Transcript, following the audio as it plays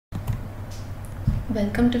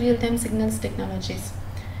Welcome to Real-Time Signals Technologies.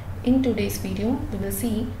 In today's video, we will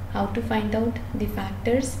see how to find out the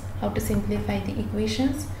factors, how to simplify the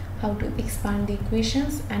equations, how to expand the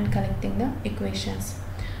equations and collecting the equations.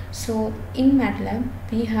 So in MATLAB,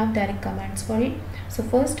 we have direct commands for it. So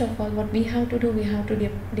first of all, what we have to do, we have to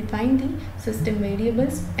define the system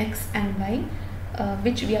variables x and y,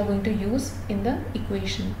 which we are going to use in the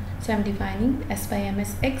equation. So I'm defining sy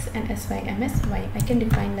ms x and sy ms y. I can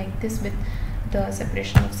define like this with the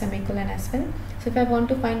separation of semicolon as well. So if I want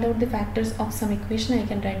to find out the factors of some equation, I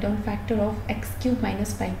can write down factor of x cube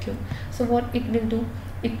minus y cube. So what it will do,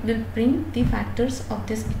 it will bring the factors of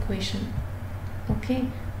this equation. Okay,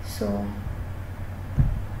 so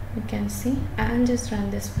you can see, I'll just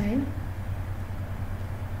run this file.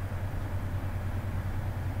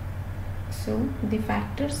 So the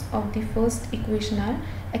factors of the first equation are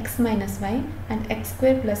x minus y and x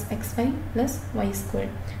square plus xy plus y square.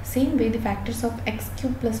 Same way, the factors of x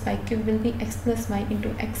cube plus y cube will be x plus y into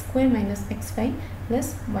x square minus xy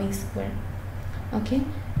plus y square. Okay,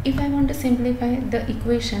 if I want to simplify the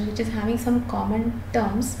equation which is having some common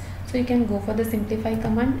terms, so you can go for the simplify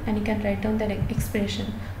command and you can write down the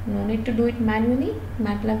expression. No need to do it manually,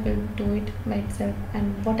 MATLAB will do it by itself.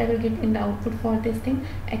 And what I will get in the output for this thing,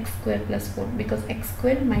 x square plus 4, because x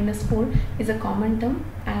square minus 4 is a common term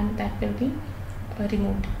and that will be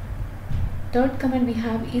removed. Third command we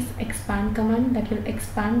have is expand command, that will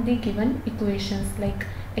expand the given equations, like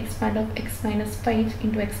expand of x minus 5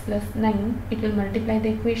 into x plus 9. It will multiply the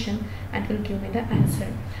equation and will give me the answer.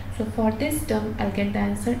 So for this term, I'll get the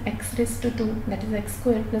answer x raised to 2, that is x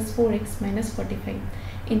square plus 4x minus 45.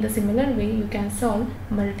 In the similar way, you can solve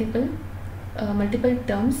multiple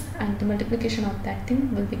terms and the multiplication of that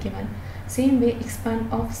thing will be given. Same way,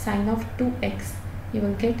 expand of sine of 2x. You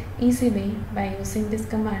will get easily by using this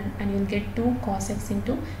command and you will get 2 cos x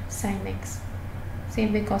into sin x.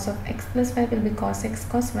 Same way, cos of x plus y will be cos x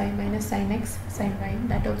cos y minus sin x sin y.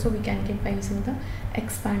 That also we can get by using the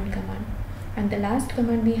expand command. And the last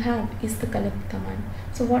command we have is the collect command.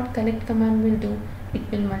 So what collect command will do, it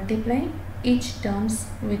will multiply each terms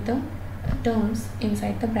with the terms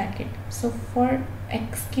inside the bracket. So for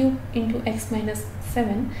x cube into x minus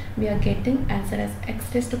 7, we are getting answer as x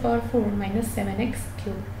raised to power 4 minus 7x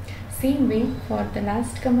cube. Same way, for the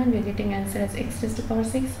last command, we are getting answer as x raised to power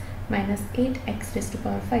 6 minus 8x raised to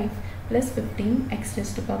power 5 plus 15x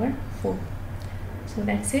raised to power 4. So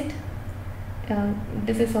that's it.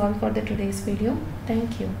 This is all for the today's video.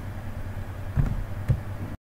 Thank you.